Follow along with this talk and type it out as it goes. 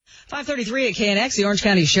5:33 at KNX. The Orange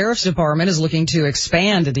County Sheriff's Department is looking to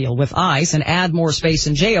expand the deal with ICE and add more space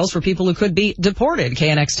in jails for people who could be deported.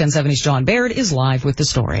 KNX 1070's John Baird is live with the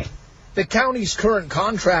story. The county's current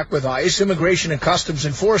contract with ICE, Immigration and Customs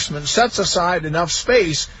Enforcement, sets aside enough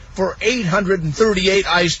space for 838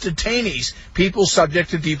 ICE detainees, people subject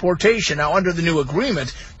to deportation. Now, under the new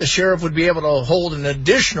agreement, the sheriff would be able to hold an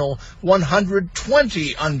additional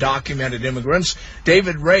 120 undocumented immigrants.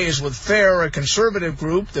 David Ray is with FAIR, a conservative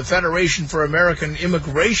group, the Federation for American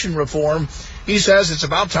Immigration Reform. He says it's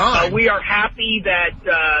about time. We are happy that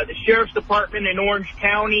the Sheriff's Department in Orange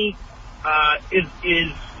County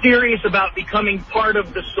is serious about becoming part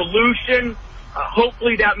of the solution.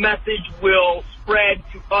 Hopefully that message will spread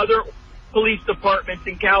to other police departments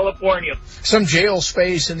in California. Some jail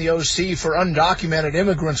space in the OC for undocumented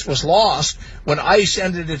immigrants was lost when ICE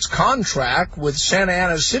ended its contract with Santa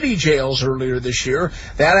Ana City jails earlier this year.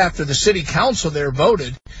 That after the city council there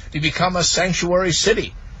voted to become a sanctuary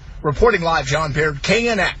city. Reporting live, John Baird,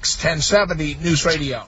 KNX 1070 News Radio.